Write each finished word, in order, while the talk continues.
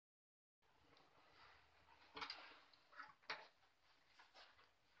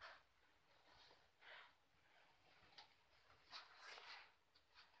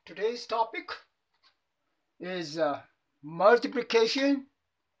Today's topic is multiplication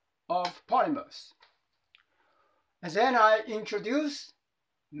of polymers. And then I introduce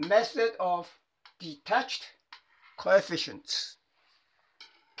method of detached coefficients.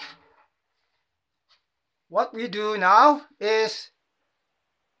 What we do now is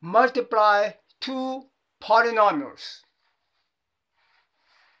multiply two polynomials.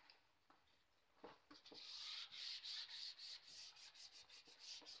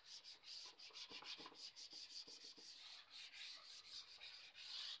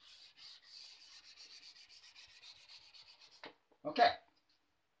 Okay,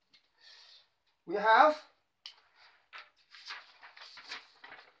 we have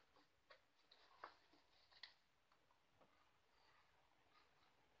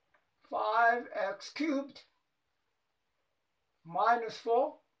five x cubed minus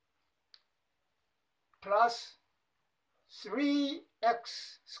 4 plus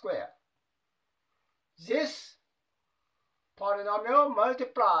 3x squared. This polynomial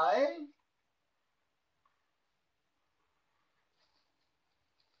multiply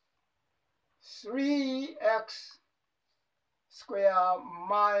three x squared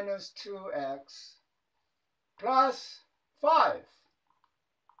minus 2x plus 5.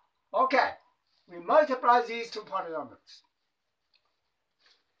 Okay, we multiply these two polynomials.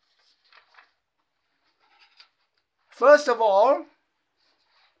 First of all,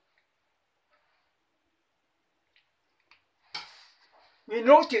 we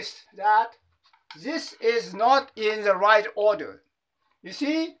noticed that this is not in the right order. You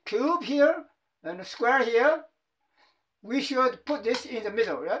see, cube here and square here. We should put this in the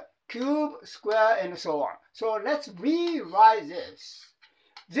middle, right? Cube, square, and so on. So let's rewrite this.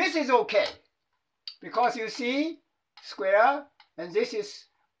 This is okay, because you see square, and this is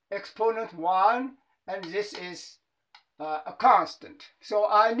exponent 1, and this is a constant. So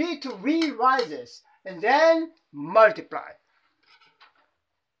I need to rewrite this, and then multiply.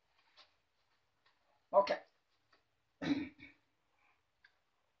 Okay.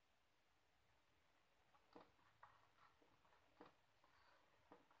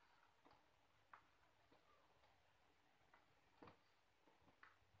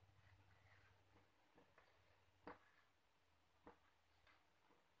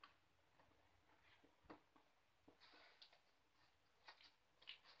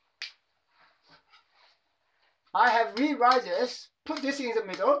 I have rewrite this, put this in the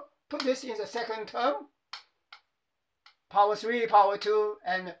middle, put this in the second term, power 3, power 2,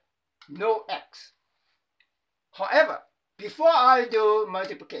 and no x. However, before I do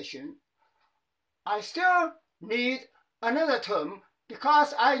multiplication, I still need another term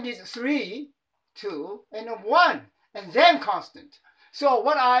because I need 3, 2, and 1, and then constant. So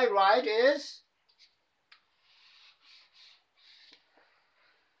what I write is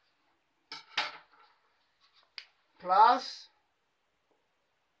plus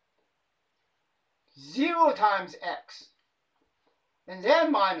 0 times x, and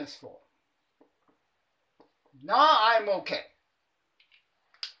then minus 4. Now I'm okay.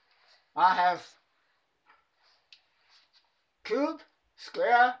 I have cube,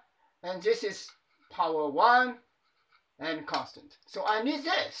 square, and this is power 1 and constant. So I need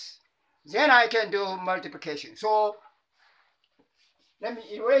this. Then I can do multiplication. So let me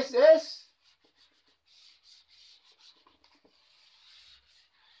erase this.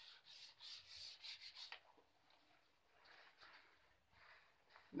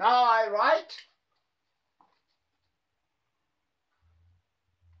 Now I write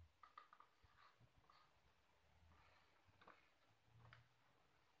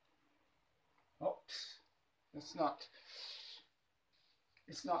oops, it's not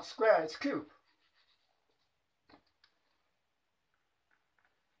square, it's cube.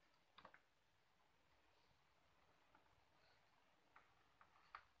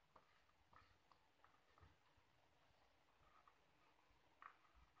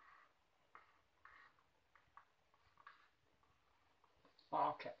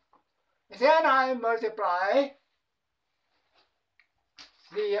 Okay. Then I multiply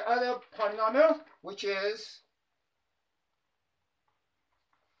the other polynomial, which is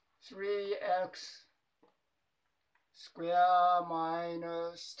 3x squared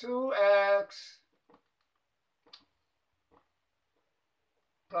minus 2x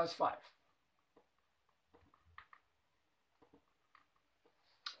plus 5.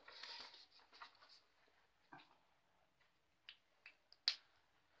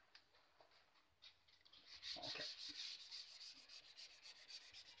 Okay.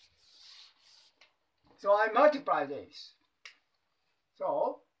 So I multiply these.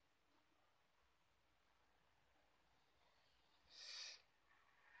 So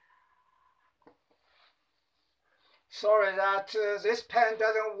Sorry that this pen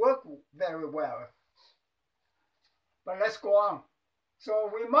doesn't work very well. But let's go on.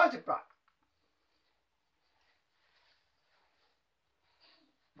 So we multiply.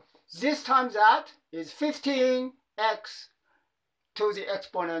 This times that is 15x to the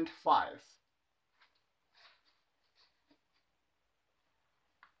exponent 5.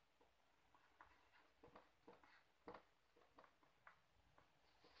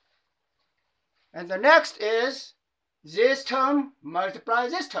 And the next is this term multiply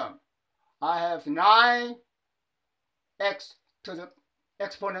this term. I have 9x to the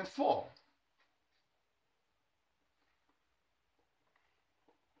exponent 4.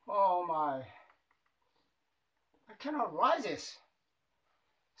 Oh my. I cannot write this.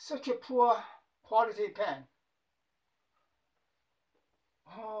 Such a poor quality pen.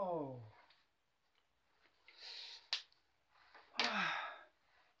 Oh.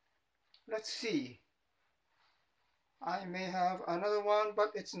 Let's see. I may have another one,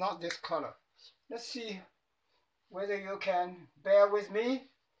 but it's not this color. Let's see whether you can bear with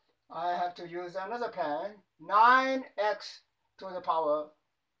me. I have to use another pen. 9x to the power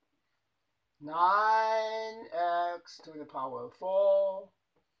 9x to the power 4.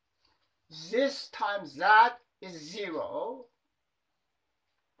 This times that is 0.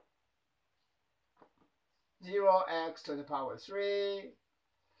 0x to the power 3.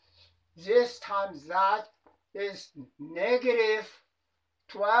 This times that is negative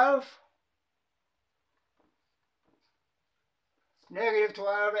 12. Negative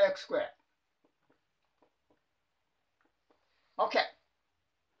 12x squared. Okay.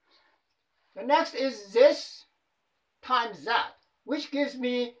 The next is this times that, which gives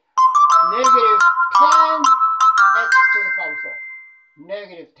me negative 10x to the power 4.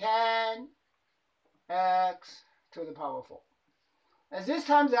 Negative 10x to the power 4. And this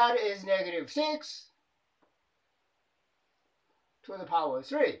times that is negative 6 to the power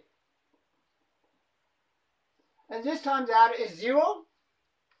 3. And this times that is 0.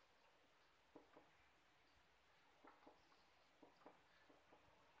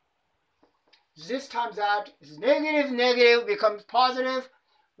 This times that is negative, negative becomes positive.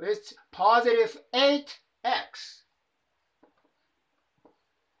 It's positive 8x.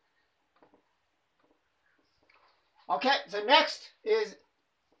 Okay, the next is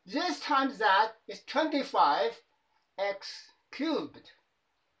this times that is 25x cubed.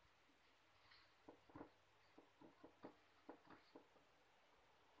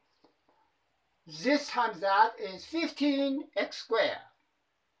 This times that is 15x squared.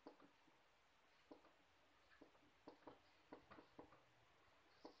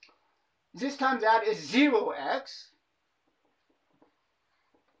 This times that is 0x.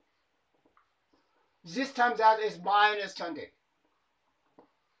 This times that is minus 20.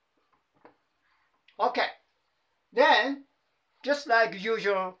 Okay. Then, just like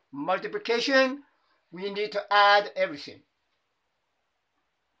usual multiplication, we need to add everything.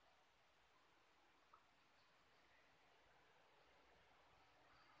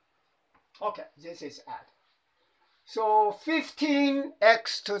 Okay, this is add. So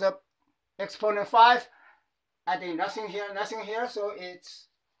 15x to the exponent 5, adding nothing here, so it's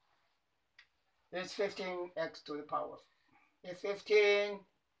 15x to the power. It's 15x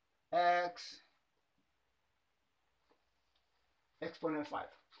exponent 5.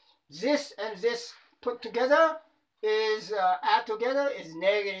 This and this put together is, add together is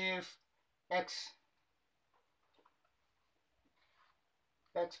negative x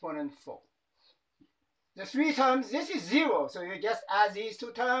exponent 4. The 3 terms, this is 0, so you just add these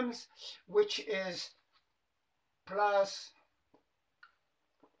 2 terms, which is plus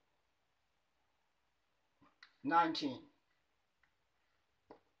 19x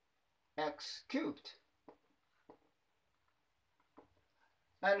cubed.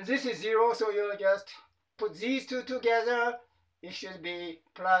 And this is 0, so you just put these 2 together. It should be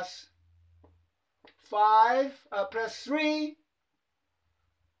plus 3x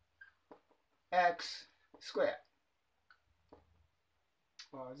squared.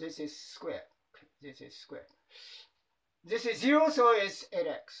 This is squared. This is squared. This is 0, so it's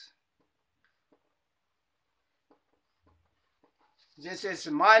 8x. This is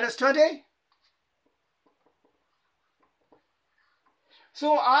minus 20.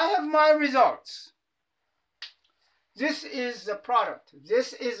 So I have my results. This is the product.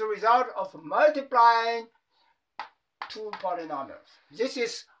 This is the result of multiplying 2 polynomials. This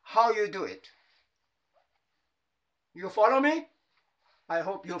is how you do it. You follow me? I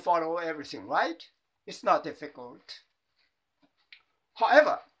hope you follow everything, right? It's not difficult.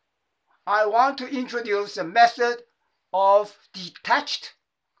 However, I want to introduce the method of detached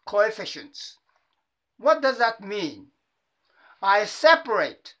coefficients. What does that mean? I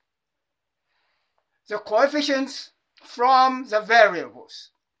separate the coefficients from the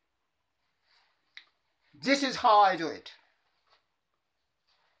variables. This is how I do it.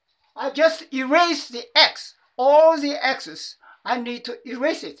 I just erase the x. All the x's, I need to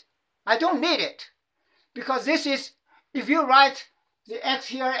erase it. I don't need it. Because this is, if you write the x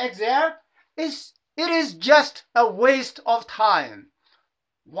here, x there, it is just a waste of time.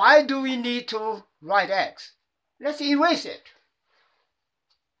 Why do we need to write x? Let's erase it.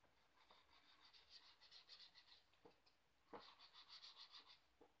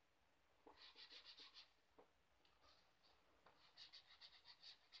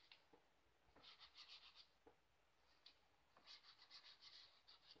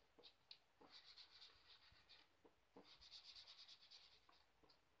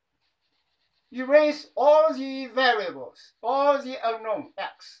 Erase all the variables, all the unknown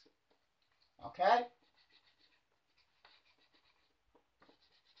x. Okay?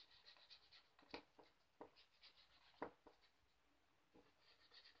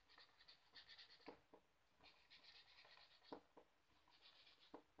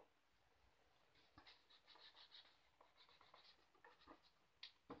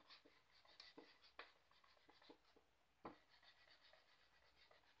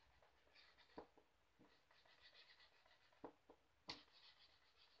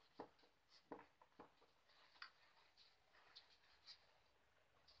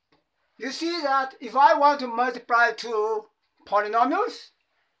 You see that if I want to multiply two polynomials,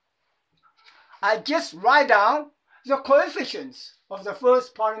 I just write down the coefficients of the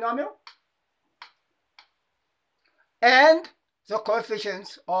first polynomial and the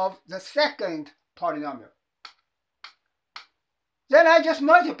coefficients of the second polynomial. Then I just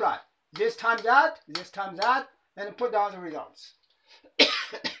multiply this times that, and put down the results.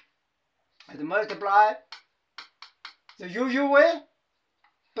 And multiply the usual way,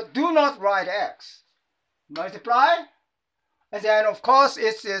 but do not write x. Multiply, and then of course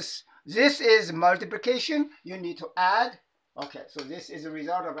this is multiplication. You need to add. Okay, so this is the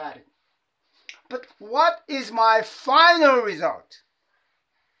result of adding. But what is my final result?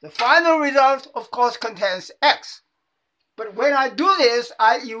 The final result, of course, contains x. But when I do this,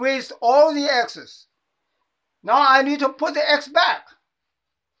 I erase all the x's. Now I need to put the x back.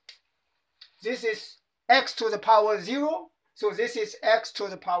 This is x to the power 0. So this is x to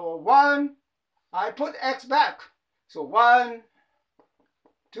the power 1. I put x back. So 1,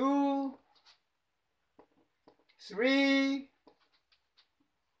 2, 3,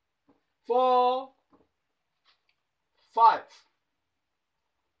 4, 5.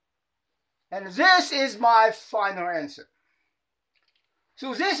 And this is my final answer.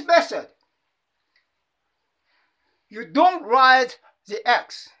 So this method, you don't write the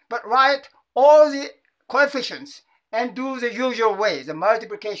x, but write all the coefficients and do the usual way, the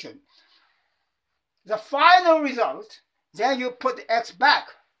multiplication. The final result, then you put the x back.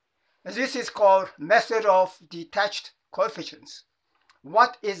 And this is called method of detached coefficients.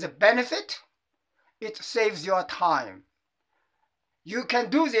 What is the benefit? It saves your time. You can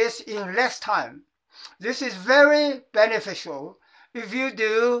do this in less time. This is very beneficial if you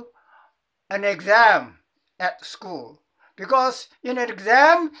do an exam at school. Because in an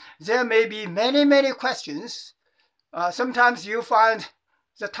exam, there may be many questions. Sometimes you find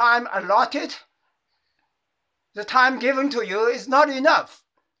the time allotted, the time given to you is not enough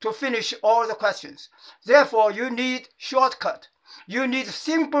to finish all the questions. Therefore, you need shortcut. You need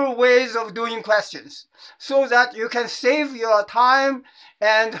simple ways of doing questions so that you can save your time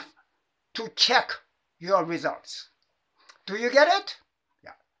and to check your results. Do you get it?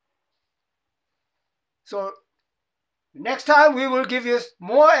 Yeah. So next time we will give you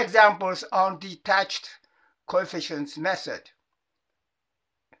more examples on detached coefficients method.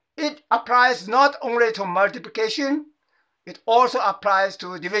 It applies not only to multiplication, it also applies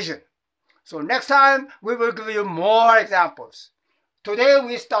to division. So next time we will give you more examples. Today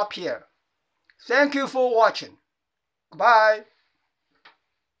we stop here. Thank you for watching. Bye.